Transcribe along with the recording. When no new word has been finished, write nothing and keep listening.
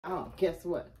Oh, guess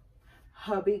what?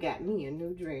 Hubby got me a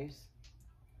new dress.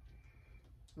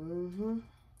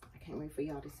 I can't wait for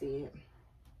y'all to see it.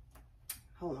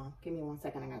 Hold on, give me 1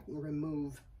 second. I got to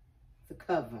remove the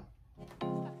cover.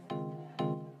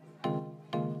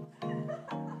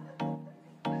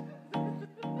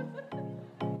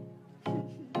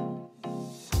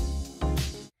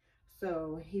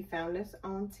 So he found this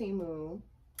on TEMU.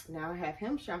 Now I have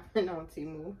him shopping on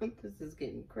TEMU. This is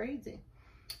getting crazy.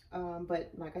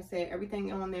 But like I said,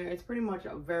 everything on there is pretty much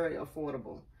very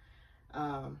affordable.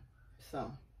 And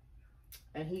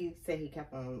he said he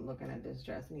kept on looking at this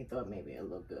dress and he thought maybe it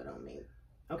looked good on me.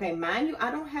 Okay, mind you,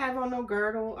 I don't have on no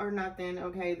girdle or nothing.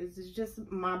 Okay, this is just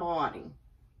my body.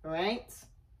 All right?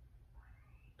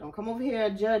 Don't come over here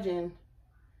judging.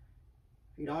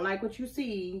 If you don't like what you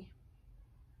see,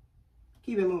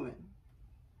 keep it moving.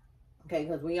 Okay,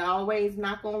 because we always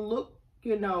not gonna look,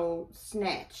 you know,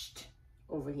 snatched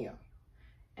over here.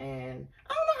 And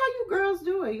I don't know how you girls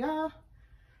do it. Y'all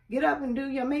get up and do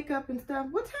your makeup and stuff.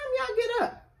 What time y'all get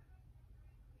up?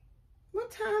 What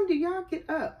time do y'all get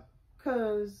up?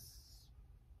 Because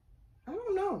I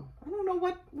don't know. I don't know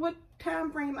what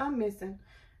time frame I'm missing.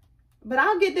 But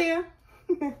I'll get there.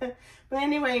 But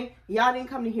anyway, y'all didn't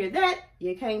come to hear that.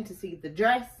 You came to see the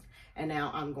dress. And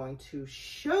now I'm going to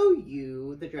show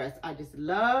you the dress. I just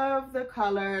love the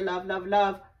color. Love, love,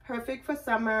 love. Perfect for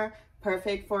summer.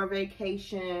 Perfect for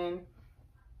vacation.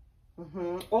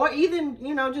 Or even,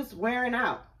 you know, just wearing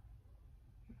out.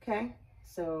 Okay.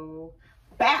 So,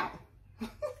 bow.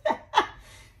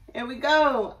 Here we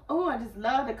go. Oh, I just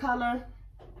love the color.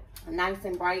 Nice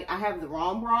and bright. I have the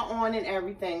wrong bra on and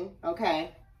everything.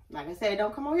 Okay. Like I said,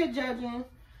 don't come over here judging.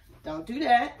 Don't do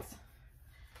that.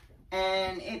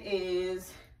 And it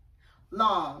is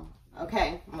long.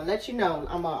 Okay, I'm gonna let you know.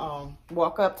 I'm gonna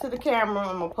walk up to the camera.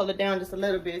 I'm gonna pull it down just a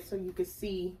little bit so you can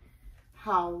see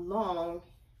how long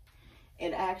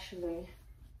it actually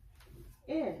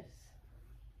is.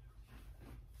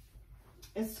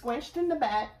 It's squinched in the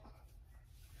back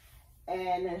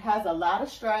and it has a lot of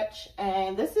stretch.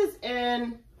 And this is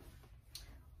in,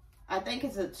 I think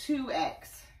it's a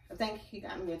 2X. I think he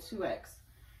got me a 2X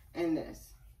in this.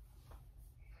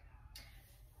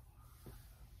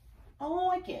 I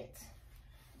like it.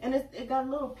 And it got a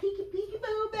little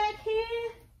peekaboo back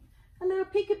here. A little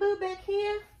peekaboo back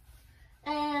here.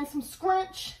 And some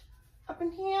scrunch up in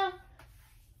here.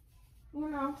 You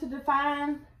know, to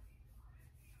define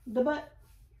the butt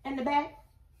and the back.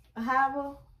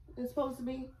 However it's supposed to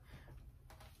be.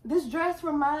 This dress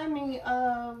reminds me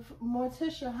of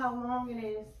Morticia, how long it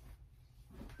is.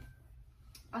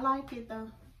 I like it though.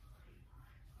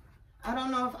 I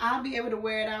don't know if I'll be able to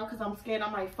wear it out because I'm scared I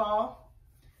might fall.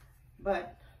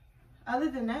 But other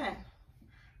than that,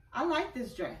 I like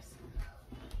this dress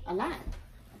a lot.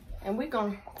 And we're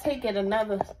going to take it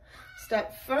another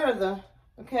step further,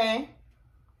 okay?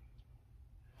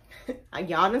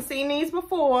 Y'all done seen these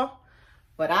before,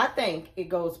 but I think it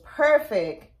goes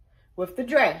perfect with the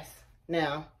dress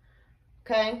now,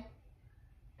 okay?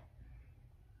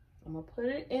 I'm going to put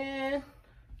it in.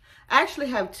 I actually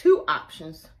have two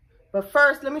options. But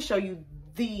first, let me show you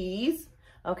these,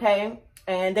 okay?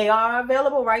 And they are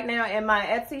available right now in my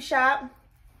Etsy shop,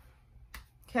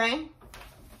 okay?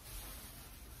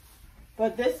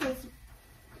 But this is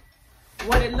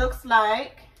what it looks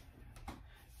like.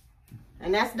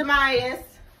 And that's Demias.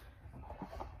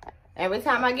 Every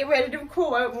time I get ready to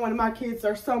record, one of my kids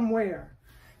are somewhere.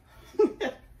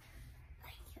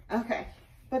 Okay,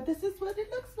 but this is what it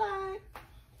looks like.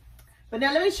 But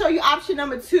now let me show you option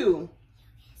number 2.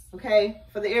 Okay,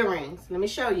 for the earrings. Let me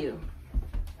show you.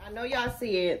 I know y'all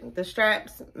see it. The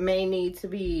straps may need to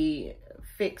be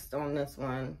fixed on this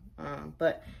one.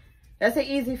 But that's an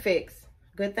easy fix.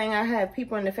 Good thing I have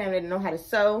people in the family that know how to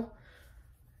sew.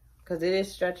 Because it is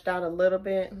stretched out a little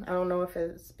bit. I don't know if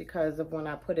it's because of when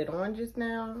I put it on just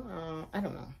now. I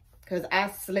don't know. Because I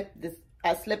slipped this.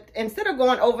 I slipped. Instead of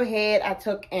going overhead, I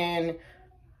took and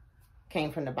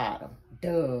came from the bottom.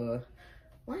 Duh.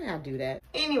 Why did I do that?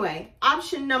 Anyway,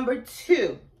 option number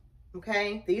 2,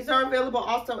 okay? These are available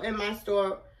also in my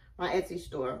store, my Etsy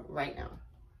store right now.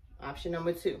 Option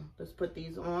number 2. Let's put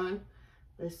these on.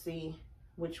 Let's see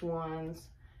which ones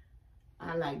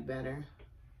I like better.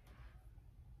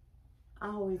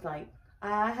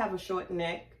 I have a short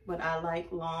neck, but I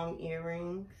like long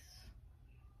earrings.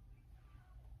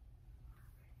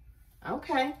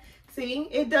 Okay, see,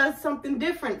 it does something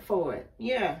different for it.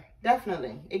 Yeah,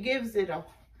 definitely. It gives it a,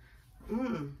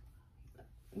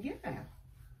 yeah.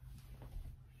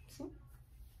 See?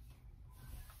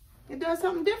 It does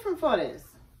something different for this.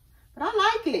 But I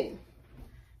like it.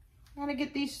 I gotta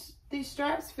get these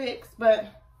straps fixed,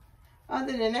 but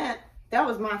Other than that, that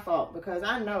was my fault because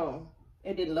I know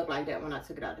it didn't look like that when I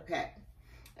took it out the pack.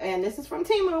 And this is from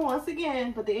TEMU once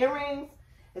again, but the earrings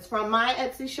is from my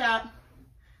Etsy shop.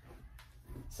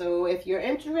 So if you're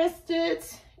interested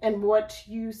in what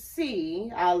you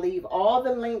see, I'll leave all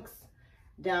the links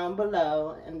down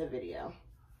below in the video.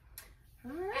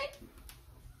 All right.